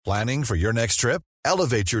Planning for your next trip?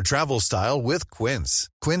 Elevate your travel style with Quince.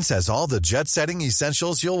 Quince has all the jet-setting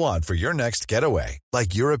essentials you'll want for your next getaway,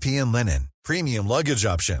 like European linen, premium luggage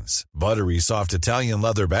options, buttery soft Italian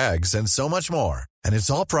leather bags, and so much more. And it's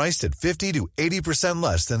all priced at 50 to 80%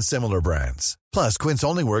 less than similar brands. Plus, Quince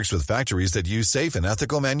only works with factories that use safe and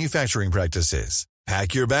ethical manufacturing practices.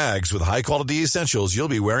 Pack your bags with high-quality essentials you'll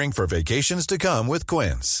be wearing for vacations to come with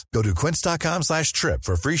Quince. Go to quince.com/trip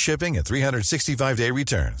for free shipping and 365-day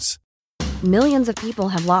returns. Millions of people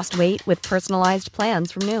have lost weight with personalized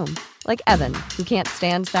plans from Noom. Like Evan, who can't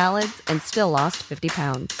stand salads and still lost 50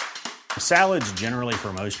 pounds. Salads generally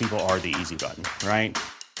for most people are the easy button, right?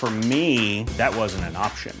 For me, that wasn't an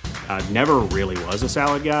option. I never really was a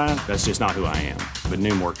salad guy. That's just not who I am. But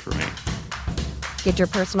Noom worked for me. Get your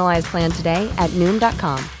personalized plan today at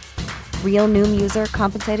Noom.com. Real Noom user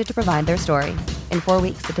compensated to provide their story. In 4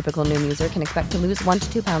 weeks, the typical Noom user can expect to lose 1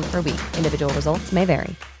 to 2 pounds per week. Individual results may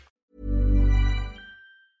vary.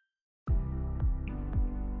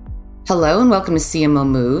 Hello and welcome to CMO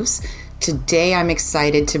Moves. Today I'm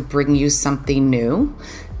excited to bring you something new.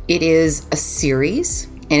 It is a series,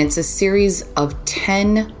 and it's a series of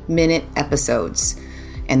 10-minute episodes,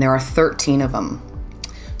 and there are 13 of them.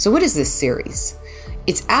 So what is this series?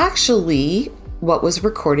 It's actually what was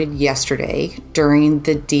recorded yesterday during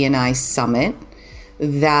the D&I Summit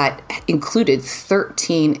that included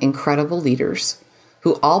 13 incredible leaders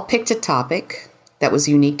who all picked a topic that was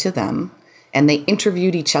unique to them, and they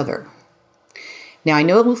interviewed each other. Now, I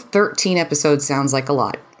know 13 episodes sounds like a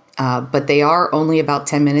lot, but they are only about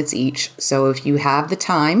 10 minutes each. So if you have the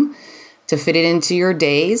time to fit it into your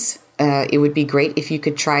days, it would be great if you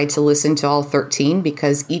could try to listen to all 13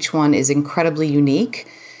 because each one is incredibly unique.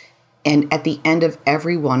 And at the end of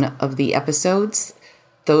every one of the episodes,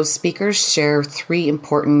 those speakers share 3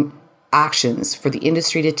 important actions for the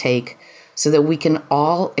industry to take so that we can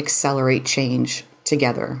all accelerate change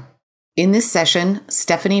together. In this session,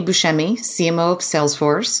 Stephanie Buscemi, CMO of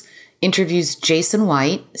Salesforce, interviews Jason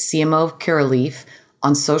White, CMO of Curaleaf,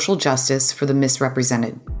 on social justice for the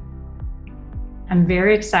misrepresented. I'm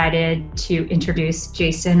very excited to introduce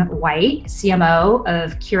Jason White, CMO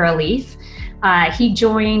of Curaleaf. He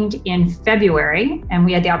joined in February, and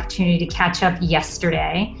we had the opportunity to catch up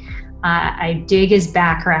yesterday. I dig his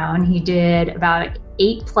background. He did about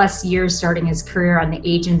 8+ years starting his career on the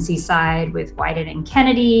agency side with Wieden &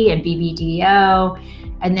 Kennedy and BBDO,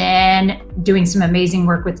 and then doing some amazing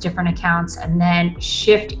work with different accounts, and then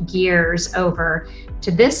shift gears over to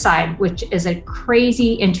this side, which is a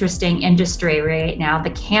crazy, interesting industry right now, the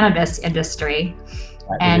cannabis industry.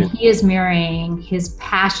 And he is marrying his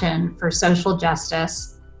passion for social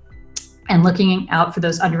justice and looking out for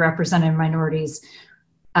those underrepresented minorities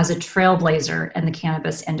as a trailblazer in the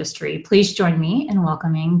cannabis industry. Please join me in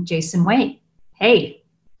welcoming Jason White. Hey.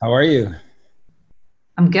 How are you?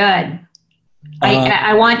 I'm good.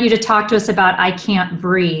 I want you to talk to us about I Can't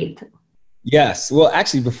Breathe. Yes. Well,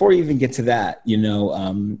 actually, before you even get to that,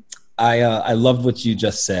 I loved what you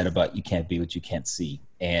just said about you can't be what you can't see.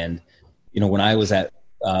 And, when I was at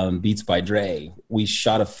Beats by Dre, we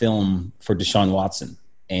shot a film for Deshaun Watson.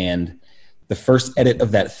 And the first edit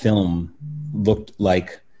of that film looked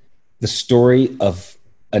like the story of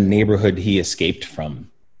a neighborhood he escaped from.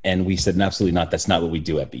 And we said, absolutely not. That's not what we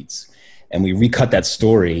do at Beats. And we recut that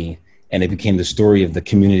story, and it became the story of the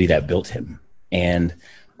community that built him. And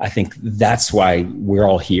I think that's why we're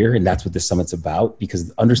all here, and that's what this summit's about,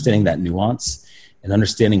 because understanding that nuance and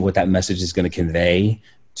understanding what that message is going to convey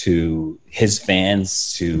to his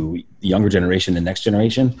fans, to the younger generation, the next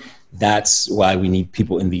generation, that's why we need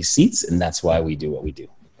people in these seats, and that's why we do what we do.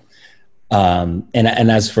 And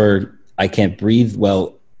as for I Can't Breathe,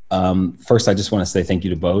 well, first I just want to say thank you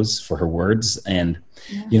to Bose for her words. And,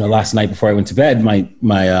 last night before I went to bed,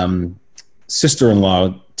 my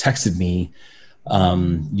sister-in-law texted me,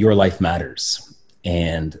 your life matters.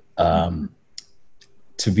 And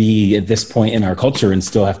to be at this point in our culture and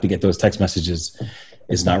still have to get those text messages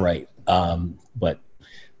is not right. But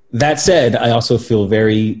that said, I also feel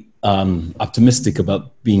very optimistic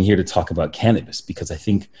about being here to talk about cannabis, because I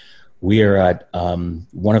think we are at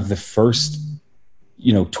one of the first,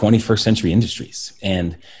 21st century industries,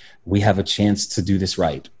 and we have a chance to do this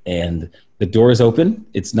right. And the door is open.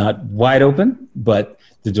 It's not wide open, but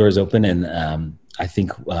the door is open. And I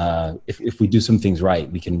think if we do some things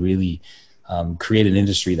right, we can really create an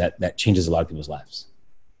industry that changes a lot of people's lives.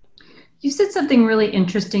 You said something really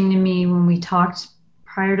interesting to me when we talked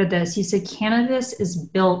prior to this. You said cannabis is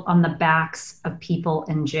built on the backs of people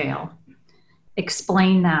in jail.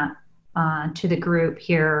 Explain that to the group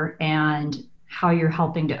here and how you're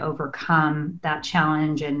helping to overcome that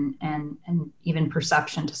challenge and even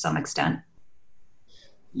perception to some extent.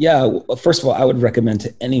 Yeah, well, first of all, I would recommend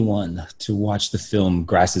to anyone to watch the film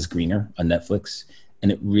Grass is Greener on Netflix.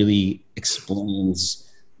 And it really explains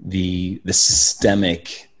the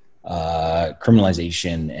systemic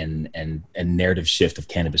criminalization and narrative shift of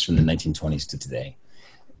cannabis from the 1920s to today.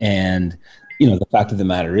 And, the fact of the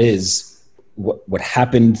matter is, what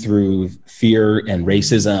happened through fear and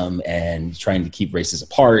racism and trying to keep races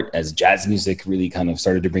apart as jazz music really kind of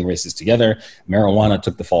started to bring races together, marijuana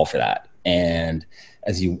took the fall for that. And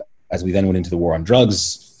as we then went into the war on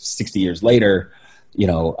drugs 60 years later,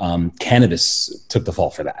 cannabis took the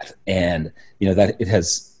fall for that. And, that it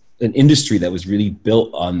has an industry that was really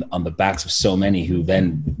built on the backs of so many who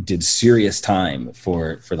then did serious time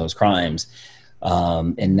for those crimes.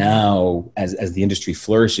 And now as the industry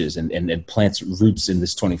flourishes and plants roots in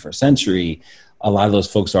this 21st century, a lot of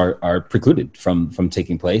those folks are precluded from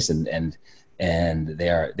taking place and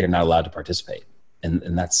they're not allowed to participate.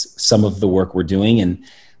 And that's some of the work we're doing. And,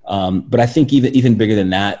 but I think even bigger than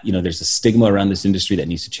that, there's a stigma around this industry that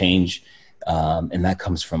needs to change. And that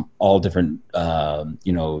comes from all different,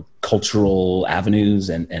 cultural avenues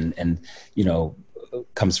and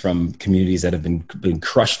comes from communities that have been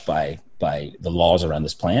crushed by the laws around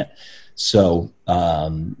this plant. So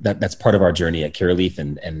that's part of our journey at Curaleaf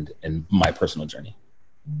and my personal journey.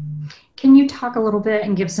 Can you talk a little bit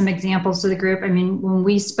and give some examples to the group? I mean, when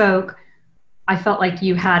we spoke, I felt like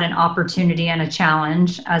you had an opportunity and a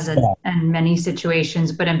challenge in many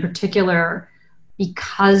situations, but in particular,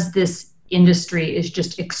 because this industry is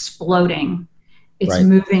just exploding, it's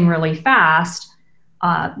moving really fast.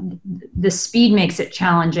 The speed makes it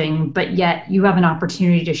challenging, but yet you have an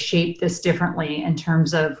opportunity to shape this differently in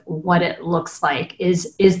terms of what it looks like.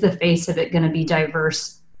 Is the face of it going to be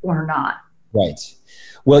diverse or not? Right.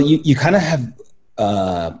 Well, you kind of have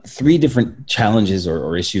three different challenges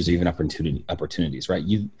or issues or even opportunities, right?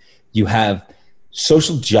 You have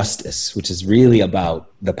social justice, which is really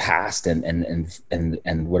about the past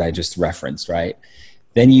and what I just referenced, right?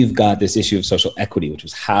 Then you've got this issue of social equity, which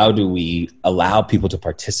was how do we allow people to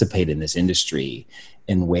participate in this industry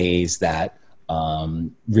in ways that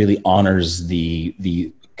really honors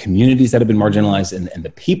the communities that have been marginalized and the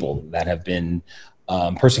people that have been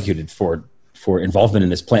persecuted for involvement in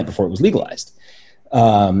this plant before it was legalized.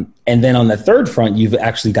 And then on the third front, you've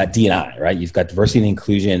actually got D&I, right? You've got diversity and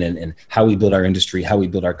inclusion and how we build our industry, how we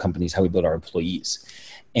build our companies, how we build our employees.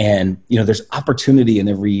 And, there's opportunity in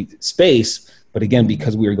every space. But again,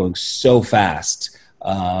 because we are going so fast,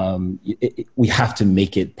 we have to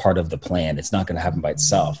make it part of the plan. It's not going to happen by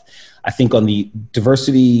itself. I think on the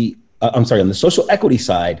on the social equity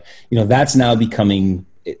side, that's now becoming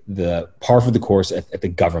the par for the course at the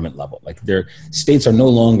government level. Like states are no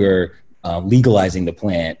longer legalizing the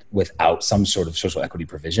plant without some sort of social equity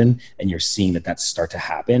provision. And you're seeing that start to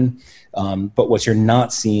happen. But what you're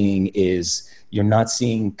not seeing is you're not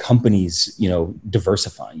seeing companies,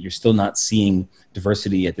 diversifying. You're still not seeing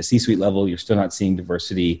diversity at the C-suite level. You're still not seeing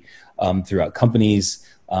diversity throughout companies.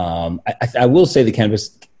 I will say the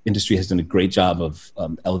cannabis industry has done a great job of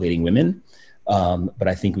elevating women. But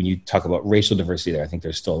I think when you talk about racial diversity there, I think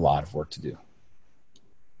there's still a lot of work to do.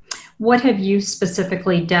 What have you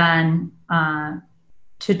specifically done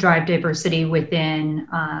to drive diversity within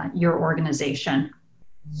your organization?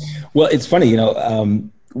 Well, it's funny,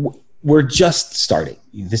 we're just starting.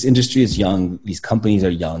 This industry is young. These companies are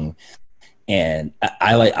young. And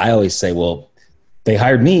I always say, well, they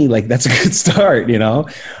hired me, like that's a good start, And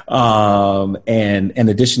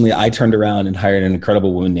additionally, I turned around and hired an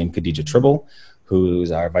incredible woman named Khadija Tribble, who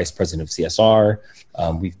is our vice president of CSR.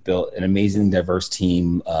 We've built an amazing, diverse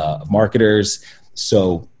team of marketers.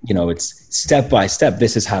 So, it's step by step.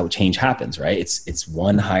 This is how change happens, right? It's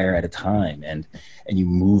one hire at a time, and you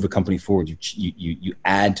move a company forward. You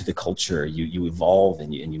add to the culture. You evolve,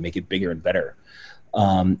 and you make it bigger and better.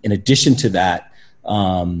 In addition to that,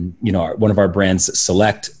 one of our brands,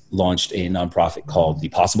 Select, launched a nonprofit called The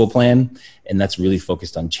Possible Plan, and that's really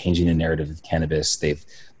focused on changing the narrative of cannabis. They've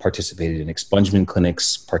participated in expungement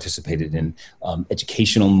clinics, participated in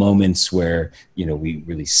educational moments where, we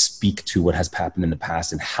really speak to what has happened in the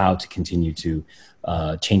past and how to continue to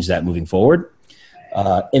change that moving forward.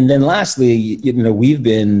 And then lastly, we've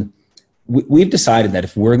decided that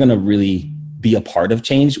if we're going to really be a part of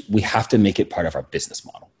change, we have to make it part of our business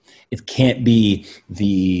model. It can't be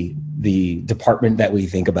the department that we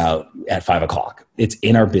think about at 5 o'clock. It's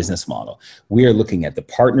in our business model. We are looking at the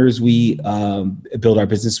partners we build our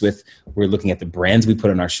business with. We're looking at the brands we put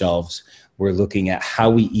on our shelves. We're looking at how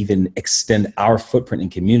we even extend our footprint in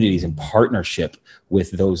communities in partnership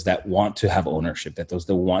with those that want to have ownership, that those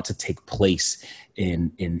that want to take place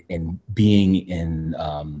in being in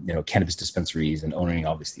cannabis dispensaries and owning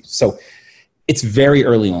all these things. So it's very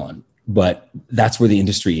early on, but that's where the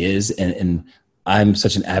industry is. And I'm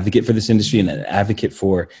such an advocate for this industry and an advocate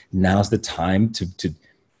for now's the time to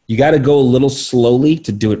you got to go a little slowly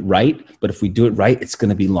to do it right. But if we do it right, it's going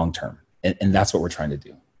to be long term. And that's what we're trying to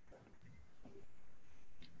do.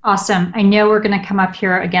 Awesome. I know we're going to come up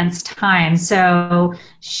here against time. So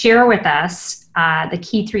share with us the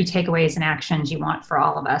key 3 takeaways and actions you want for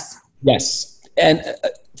all of us. Yes. And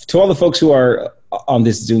to all the folks who are on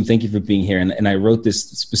this Zoom, thank you for being here. And I wrote this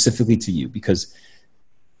specifically to you because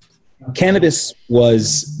cannabis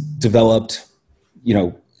was developed,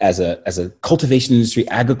 as a cultivation industry,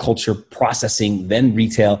 agriculture, processing, then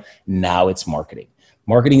retail. Now it's marketing.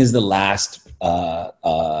 Marketing is the last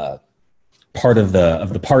part of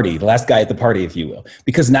the party, the last guy at the party, if you will,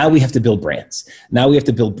 because now we have to build brands. Now we have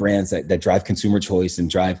to build brands that drive consumer choice and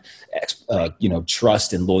drive,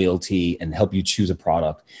 trust and loyalty and help you choose a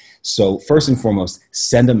product. So first and foremost,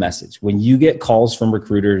 send a message. When you get calls from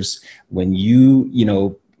recruiters, when you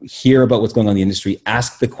hear about what's going on in the industry,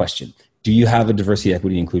 ask the question. Do you have a diversity,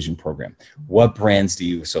 equity, inclusion program? What brands do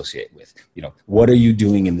you associate with? What are you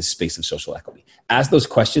doing in the space of social equity? Ask those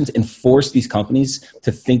questions and force these companies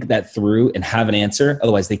to think that through and have an answer.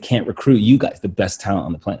 Otherwise, they can't recruit you guys, the best talent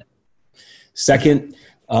on the planet. Second,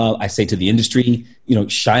 I say to the industry,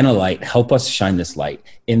 shine a light. Help us shine this light.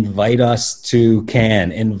 Invite us to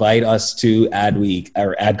Cannes. Invite us to Adweek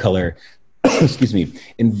or AdColor. Excuse me.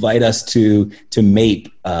 Invite us to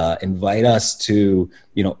MAPE. Invite us to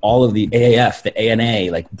all of the AAF, the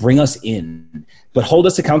ANA. Bring us in, but hold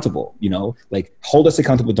us accountable. Hold us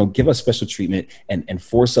accountable. Don't give us special treatment and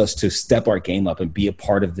force us to step our game up and be a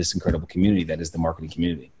part of this incredible community that is the marketing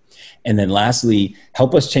community. And then lastly,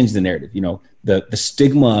 help us change the narrative. The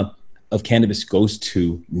stigma of cannabis goes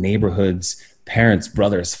to neighborhoods, parents,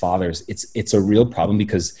 brothers, fathers. It's a real problem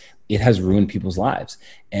because it has ruined people's lives.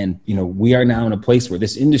 And, we are now in a place where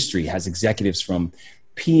this industry has executives from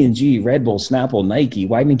P&G, Red Bull, Snapple, Nike,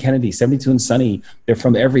 Wieden & Kennedy, 72 and Sunny. They're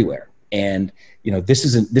from everywhere. And, this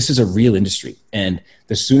is a real industry. And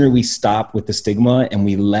the sooner we stop with the stigma and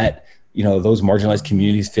we let, those marginalized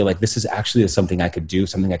communities feel like this is actually something I could do,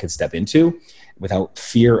 something I could step into without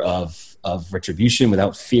fear of retribution,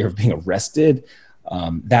 without fear of being arrested.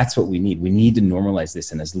 That's what we need. We need to normalize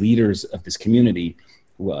this. And as leaders of this community,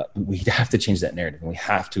 we have to change that narrative, and we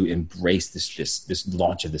have to embrace this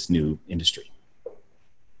launch of this new industry.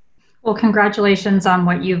 Well, congratulations on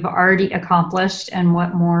what you've already accomplished and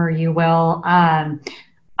what more you will.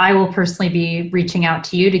 I will personally be reaching out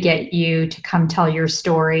to you to get you to come tell your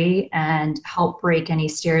story and help break any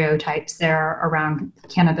stereotypes there around the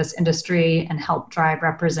cannabis industry and help drive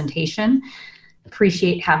representation.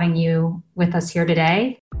 Appreciate having you with us here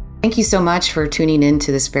today. Thank you so much for tuning in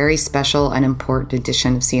to this very special and important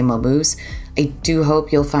edition of CMO Moves. I do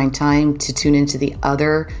hope you'll find time to tune into the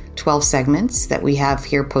other 12 segments that we have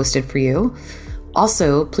here posted for you.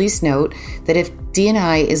 Also, please note that if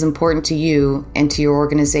D&I is important to you and to your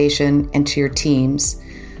organization and to your teams,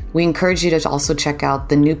 we encourage you to also check out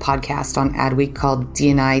the new podcast on Adweek called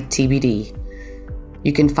D&I TBD.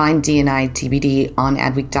 You can find D&I TBD on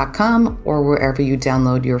adweek.com or wherever you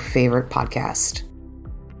download your favorite podcast.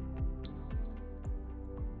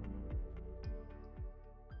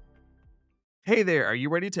 Hey there, are you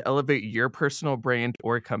ready to elevate your personal brand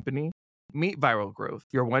or company? Meet Viral Growth,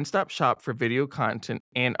 your one-stop shop for video content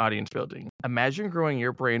and audience building. Imagine growing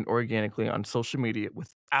your brand organically on social media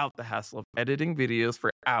without the hassle of editing videos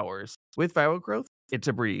for hours. With Viral Growth, it's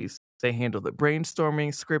a breeze. They handle the brainstorming,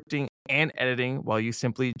 scripting, and editing while you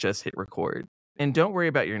simply just hit record. And don't worry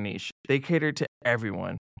about your niche. They cater to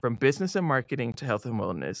everyone, from business and marketing to health and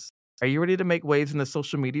wellness. Are you ready to make waves in the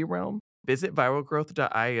social media realm? Visit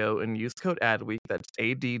viralgrowth.io and use code ADWEEK, that's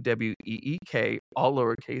ADWEEK, all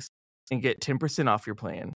lowercase, and get 10% off your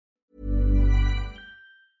plan.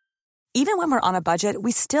 Even when we're on a budget,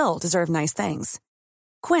 we still deserve nice things.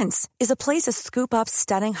 Quince is a place to scoop up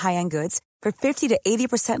stunning high-end goods for 50 to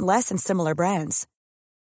 80% less than similar brands.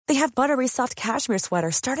 They have buttery soft cashmere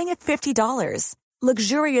sweaters starting at $50,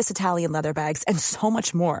 luxurious Italian leather bags, and so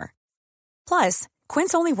much more. Plus,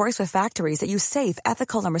 Quince only works with factories that use safe,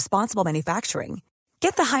 ethical, and responsible manufacturing.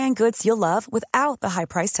 Get the high-end goods you'll love without the high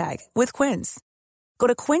price tag with Quince. Go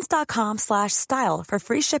to quince.com/style for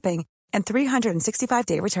free shipping and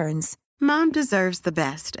 365-day returns. Mom deserves the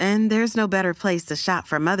best, and there's no better place to shop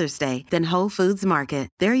for Mother's Day than Whole Foods Market.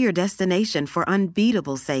 They're your destination for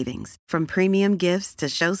unbeatable savings, from premium gifts to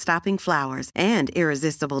show-stopping flowers and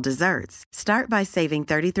irresistible desserts. Start by saving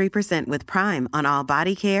 33% with Prime on all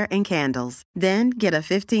body care and candles. Then get a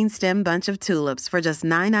 15-stem bunch of tulips for just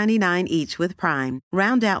 $9.99 each with Prime.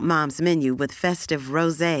 Round out Mom's menu with festive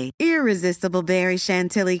rosé, irresistible berry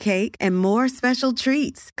chantilly cake, and more special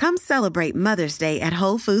treats. Come celebrate Mother's Day at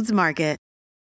Whole Foods Market.